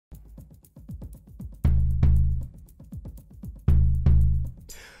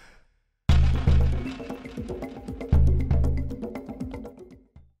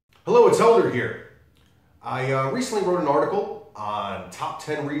Hello, it's Elder here. I recently wrote an article on top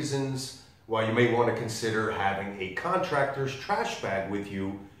 10 reasons why you may want to consider having a contractor's trash bag with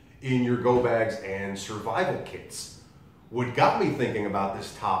you in your go bags and survival kits. What got me thinking about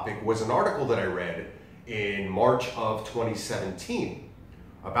this topic was an article that I read in March of 2017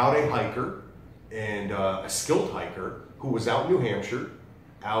 about a hiker and a skilled hiker who was out in New Hampshire,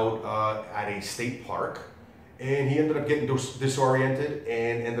 out at a state park, and he ended up getting disoriented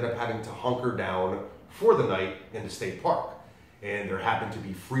and ended up having to hunker down for the night in the state park. And there happened to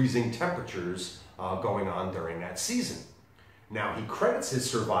be freezing temperatures going on during that season. Now, he credits his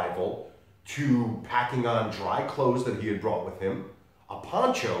survival to packing on dry clothes that he had brought with him, a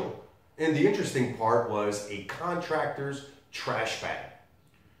poncho, and the interesting part was a contractor's trash bag.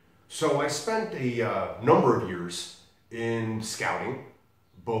 So I spent a number of years in scouting,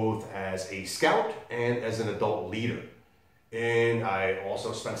 both as a scout and as an adult leader. And I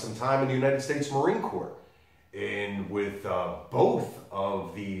also spent some time in the United States Marine Corps. And with both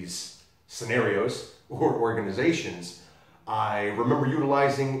of these scenarios or organizations, I remember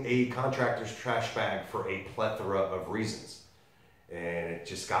utilizing a contractor's trash bag for a plethora of reasons. And it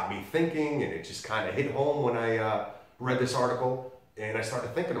just got me thinking, and it just kind of hit home when I read this article. And I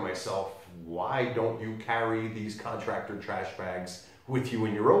started thinking to myself, why don't you carry these contractor trash bags with you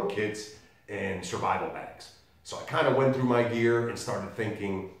in your own kits and survival bags? So I kind of went through my gear and started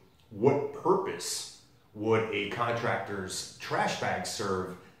thinking, what purpose would a contractor's trash bag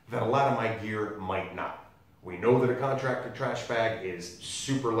serve that a lot of my gear might not? We know that a contractor trash bag is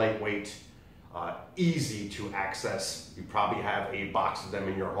super lightweight, easy to access. You probably have a box of them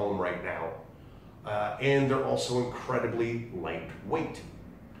in your home right now. And they're also incredibly lightweight.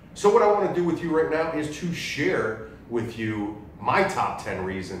 So what I want to do with you right now is to share with you my top 10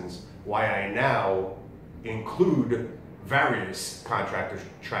 reasons why I now include various contractor's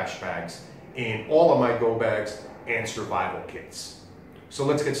trash bags in all of my go bags and survival kits. So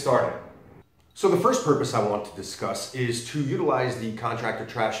let's get started. So the first purpose I want to discuss is to utilize the contractor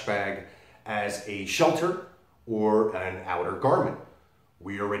trash bag as a shelter or an outer garment.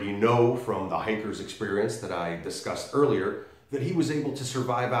 We already know from the hiker's experience that I discussed earlier that he was able to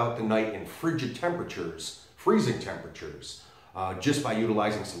survive out the night in frigid temperatures, freezing temperatures, just by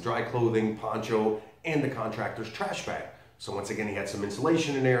utilizing some dry clothing, poncho, and the contractor's trash bag. So once again, he had some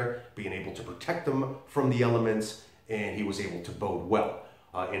insulation in there, being able to protect them from the elements, and he was able to bode well.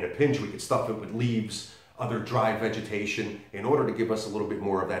 In a pinch, we could stuff it with leaves, other dry vegetation, in order to give us a little bit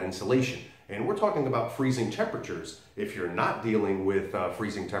more of that insulation. And we're talking about freezing temperatures. If you're not dealing with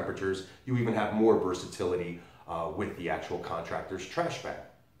freezing temperatures, you even have more versatility with the actual contractor's trash bag.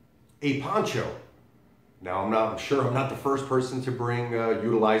 A poncho. Now, I'm sure I'm not the first person to bring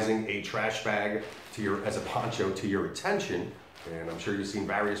utilizing a trash bag as a poncho to your attention. And I'm sure you've seen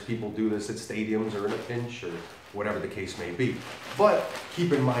various people do this at stadiums or in a pinch or whatever the case may be. But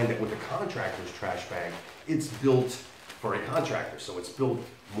keep in mind that with a contractor's trash bag, it's built for a contractor. So it's built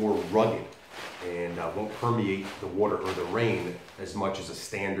more rugged and won't permeate the water or the rain as much as a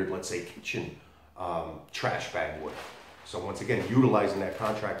standard, let's say, kitchen trash bag would. So once again, utilizing that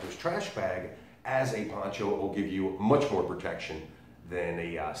contractor's trash bag as a poncho will give you much more protection than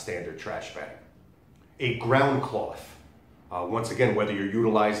a standard trash bag. A ground cloth. Once again, whether you're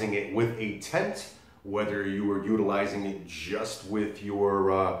utilizing it with a tent, whether you are utilizing it just with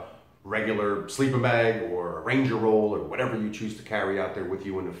your regular sleeping bag or a ranger roll or whatever you choose to carry out there with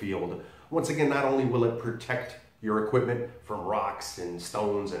you in the field, once again, not only will it protect your equipment from rocks and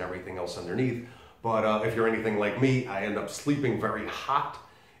stones and everything else underneath, but if you're anything like me, I end up sleeping very hot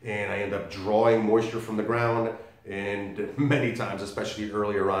and I end up drawing moisture from the ground. And many times, especially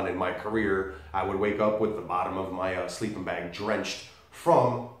earlier on in my career, I would wake up with the bottom of my sleeping bag drenched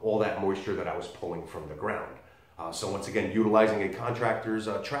from all that moisture that I was pulling from the ground. So once again, utilizing a contractor's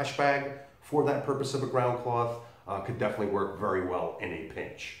trash bag for that purpose of a ground cloth could definitely work very well in a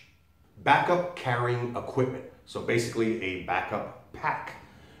pinch. Backup carrying equipment. So basically a backup pack.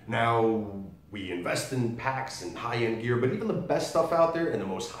 Now, we invest in packs and high-end gear, but even the best stuff out there and the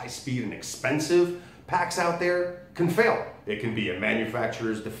most high-speed and expensive packs out there can fail. It can be a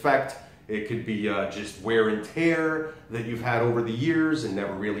manufacturer's defect. It could be just wear and tear that you've had over the years and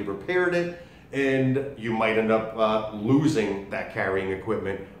never really repaired it. And you might end up losing that carrying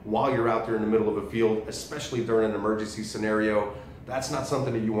equipment while you're out there in the middle of a field, especially during an emergency scenario. That's not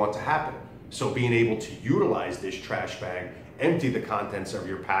something that you want to happen. So being able to utilize this trash bag, empty the contents of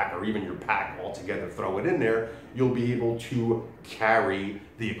your pack or even your pack altogether, throw it in there, you'll be able to carry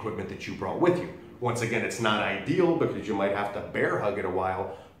the equipment that you brought with you. Once again, it's not ideal because you might have to bear hug it a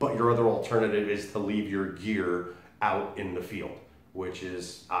while, but your other alternative is to leave your gear out in the field. which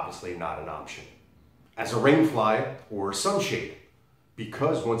is obviously not an option. As a rainfly or sunshade,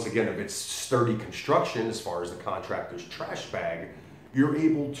 because once again of its sturdy construction as far as the contractor's trash bag, you're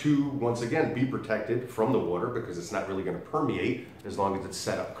able to once again be protected from the water because it's not really going to permeate as long as it's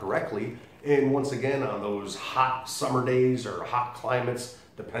set up correctly. And once again, on those hot summer days or hot climates,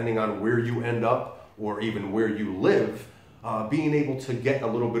 depending on where you end up or even where you live, being able to get a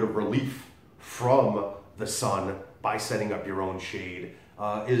little bit of relief from the sun by setting up your own shade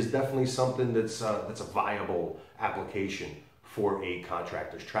is definitely something that's a viable application for a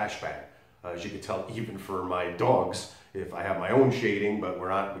contractor's trash bag. As you can tell, even for my dogs, if I have my own shading, but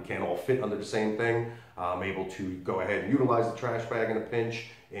we can't all fit under the same thing, I'm able to go ahead and utilize the trash bag in a pinch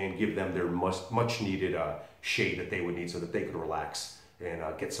and give them their much needed shade that they would need so that they could relax and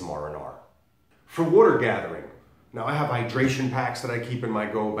get some R&R. For water gathering, now I have hydration packs that I keep in my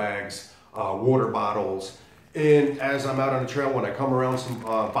go bags, water bottles, and as I'm out on the trail, when I come around some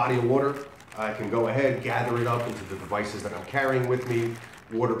body of water, I can go ahead, gather it up into the devices that I'm carrying with me,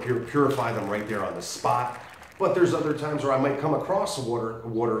 purify them right there on the spot. But there's other times where I might come across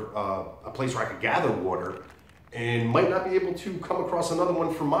a place where I could gather water and might not be able to come across another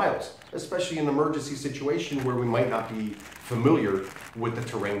one for miles, especially in an emergency situation where we might not be familiar with the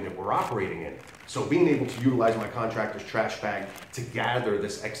terrain that we're operating in. So being able to utilize my contractor's trash bag to gather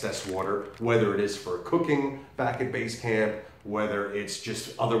this excess water, whether it is for cooking back at base camp, whether it's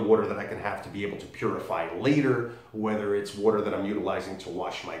just other water that I can have to be able to purify later, whether it's water that I'm utilizing to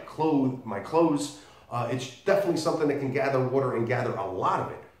wash my clothes, it's definitely something that can gather water and gather a lot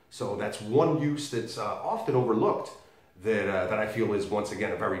of it. So that's one use that's often overlooked that I feel is once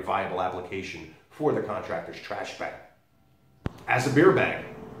again a very viable application for the contractor's trash bag. As a beer bag,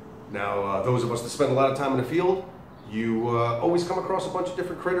 now those of us that spend a lot of time in the field, you always come across a bunch of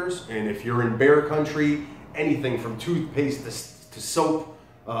different critters, and if you're in bear country, anything from toothpaste to soap,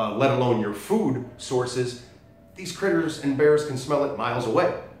 let alone your food sources, these critters and bears can smell it miles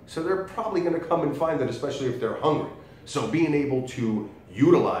away. So they're probably going to come and find it, especially if they're hungry. So being able to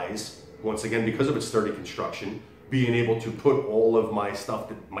utilize, once again, because of its sturdy construction, being able to put all of my stuff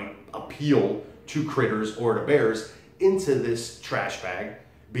that might appeal to critters or to bears into this trash bag,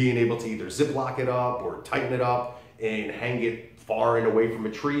 being able to either ziplock it up or tighten it up and hang it far and away from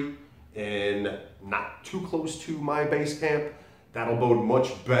a tree and not too close to my base camp, that'll bode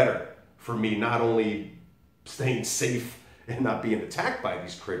much better for me, not only staying safe and not being attacked by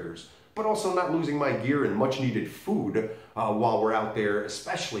these critters, but also not losing my gear and much needed food while we're out there,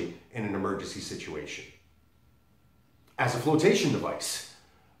 especially in an emergency situation. As a flotation device,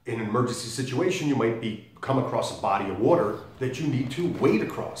 in an emergency situation, you might come across a body of water that you need to wade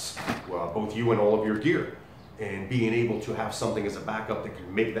across, both you and all of your gear. And being able to have something as a backup that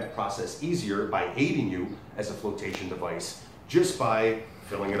can make that process easier by aiding you as a flotation device, just by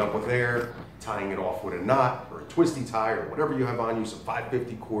filling it up with air, tying it off with a knot or a twisty tie or whatever you have on you, some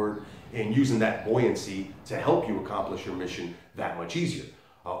 550 cord, and using that buoyancy to help you accomplish your mission that much easier.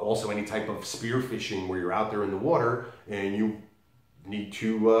 Also, any type of spear fishing where you're out there in the water and you need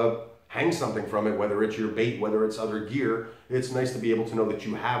to hang something from it, whether it's your bait, whether it's other gear, it's nice to be able to know that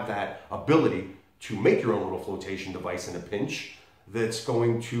you have that ability to make your own little flotation device in a pinch that's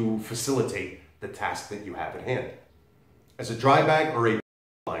going to facilitate the task that you have at hand. As a dry bag or a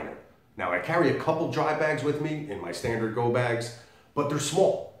liner. Now I carry a couple dry bags with me in my standard go bags, but they're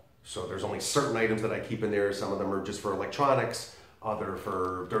small. So there's only certain items that I keep in there. Some of them are just for electronics, other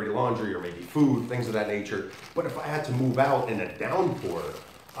for dirty laundry or maybe food, things of that nature. But if I had to move out in a downpour,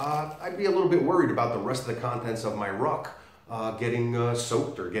 I'd be a little bit worried about the rest of the contents of my ruck getting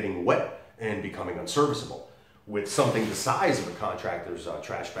soaked or getting wet and becoming unserviceable. With something the size of a contractor's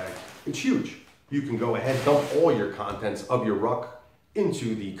trash bag, it's huge. You can go ahead, dump all your contents of your ruck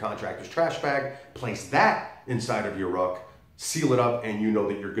into the contractor's trash bag, place that inside of your ruck, seal it up, and you know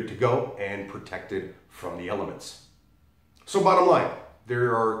that you're good to go and protected from the elements. So bottom line,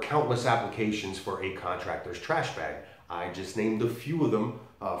 there are countless applications for a contractor's trash bag. I just named a few of them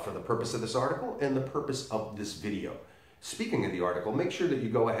for the purpose of this article and the purpose of this video. Speaking of the article, make sure that you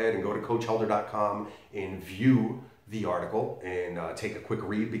go ahead and go to CoachHelder.com and view the article and take a quick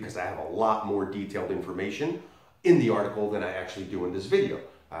read, because I have a lot more detailed information in the article than I actually do in this video.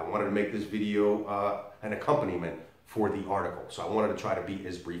 I wanted to make this video an accompaniment for the article, so I wanted to try to be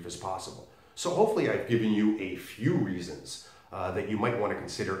as brief as possible. So hopefully I've given you a few reasons that you might want to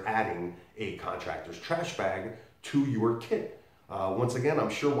consider adding a contractor's trash bag to your kit. Once again, I'm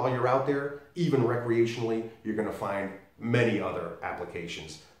sure while you're out there, even recreationally, you're going to find many other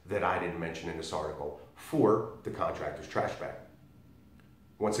applications that I didn't mention in this article for the contractor's trash bag.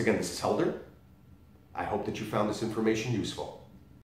 Once again, this is Helder. I hope that you found this information useful.